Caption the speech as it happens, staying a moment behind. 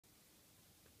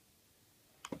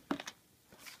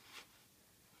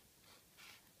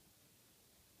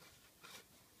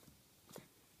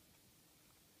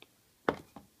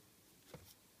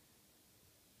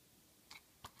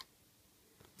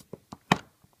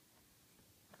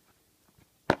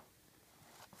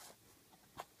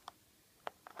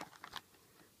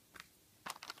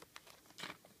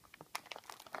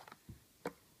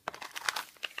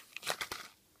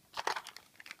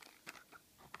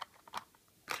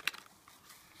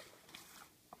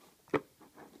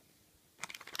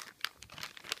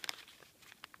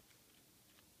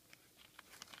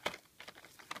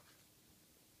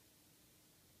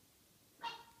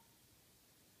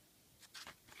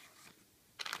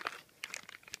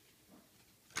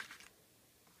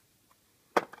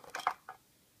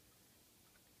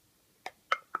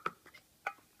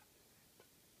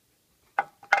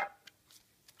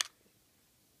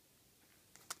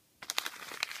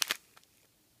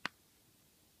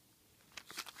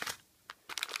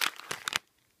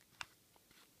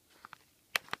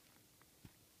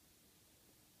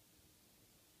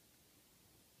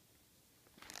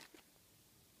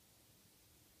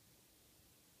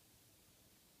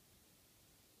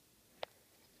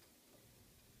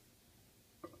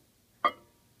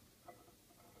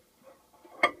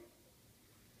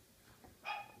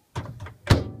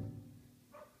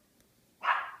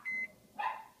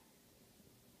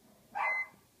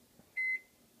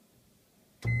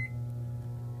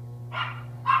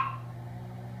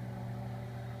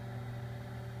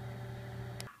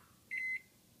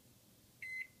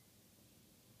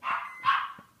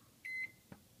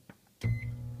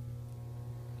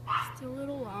It's a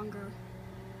little longer.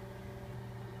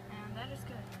 And that is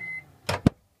good.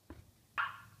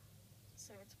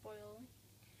 So it's boiling.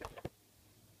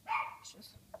 Let's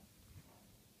just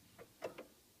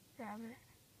grab it,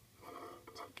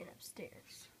 take it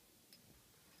upstairs.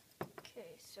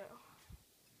 Okay, so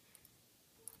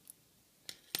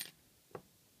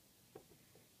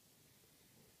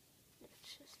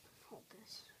let's just hold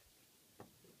this.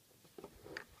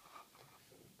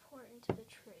 Pour it into the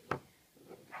tray.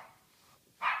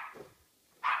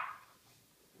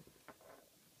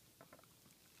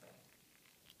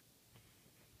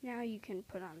 Now you can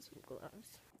put on some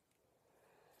gloves.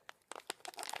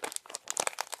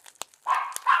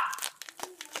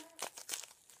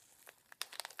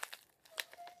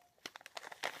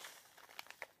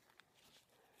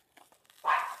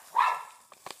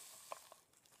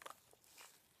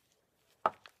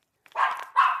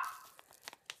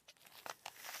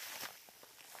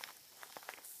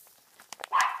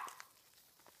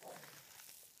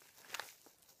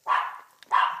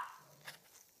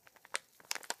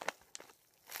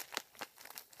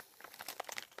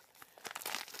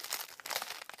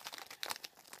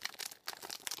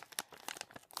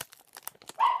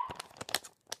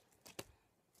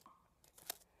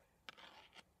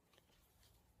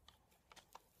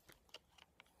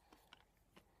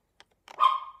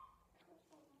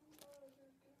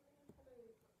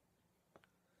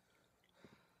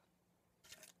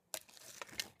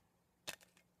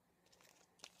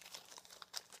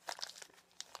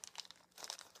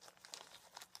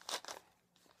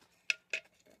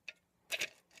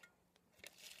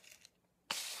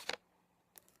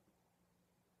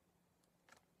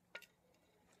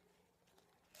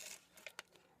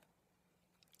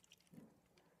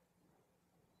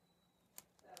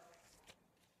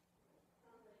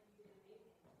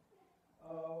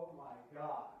 Oh my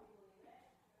God.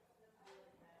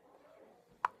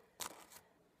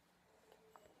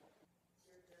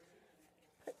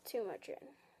 Put too much in.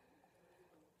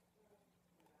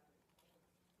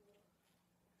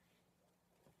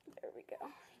 There we go.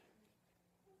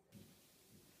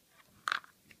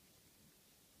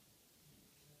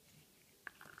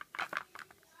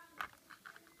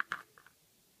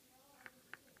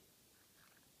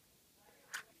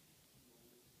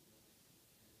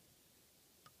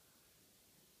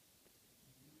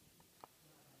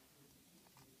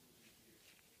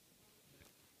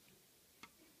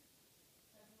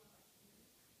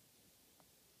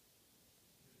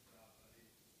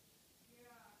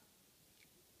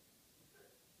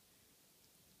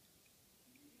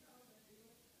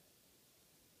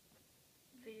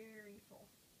 Very full.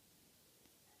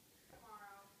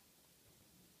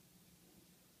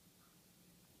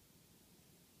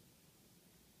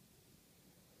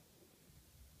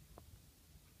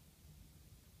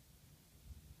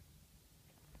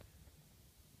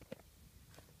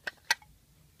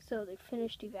 So they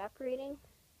finished evaporating,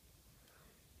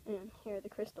 and here are the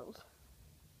crystals.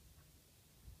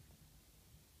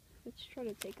 Let's try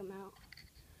to take them out.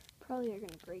 Probably are going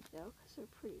to break though, because they're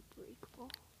pretty breakable.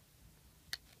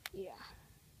 Yeah.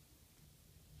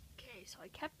 Okay, so I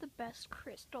kept the best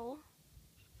crystal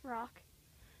rock.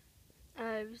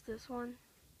 It was this one.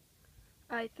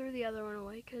 I threw the other one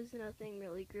away because nothing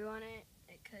really grew on it,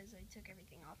 because I took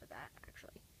everything off of that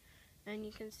actually. And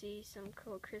you can see some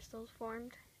cool crystals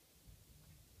formed.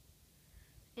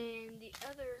 And the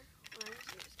other ones,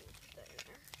 I'm just going to put that in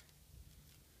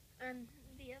there. And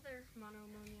the other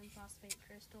mono-ammonium phosphate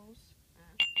crystals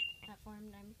that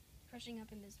formed, I'm crushing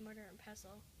up in this mortar and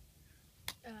pestle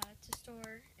to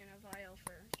store in a vial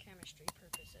for chemistry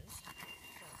purposes. So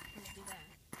I'm going to do that.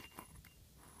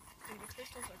 And the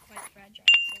crystals are quite fragile,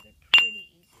 so they're pretty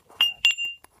easy to crush.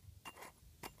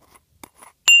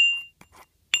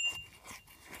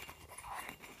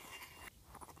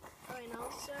 Oh, and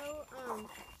also,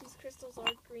 these crystals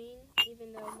are green,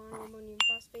 even though mono-ammonium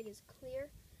phosphate is clear.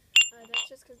 That's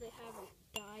just because they have a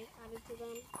dye added to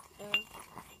them.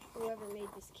 Whoever made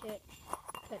this kit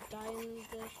put dye in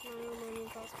the mono-ammonium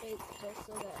phosphate just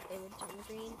so that they would turn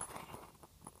green.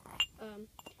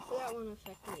 So that won't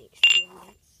affect the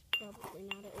experiments. Probably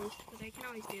not, at least, but I can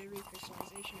always do a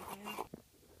recrystallization if I want.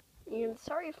 And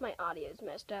sorry if my audio is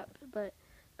messed up, but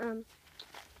I'm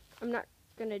not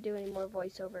gonna do any more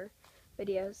voiceover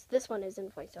videos. This one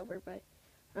isn't voiceover, but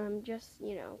just,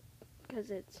 you know, because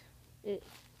it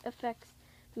affects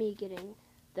me getting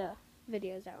the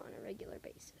videos out on a regular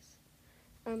basis.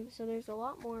 So there's a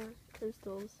lot more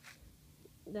crystals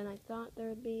than I thought there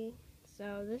would be,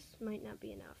 so this might not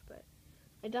be enough, but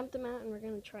I dumped them out and we're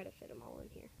going to try to fit them all in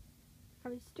here. I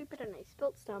was stupid and I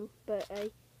spilt some, but I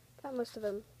got most of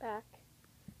them back,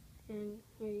 And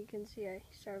here you can see I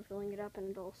started filling it up and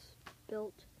it all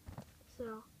spilt.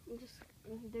 So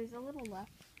there's a little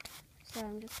left. So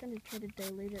I'm just going to try to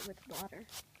dilute it with water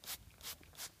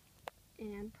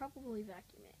and probably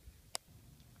vacuum it.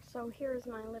 So here's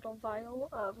my little vial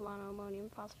of mono-ammonium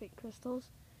phosphate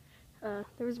crystals.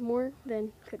 There was more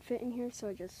than could fit in here, so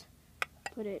I just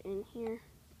put it in here.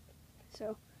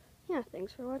 So yeah,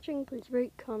 thanks for watching. Please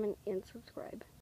rate, comment, and subscribe.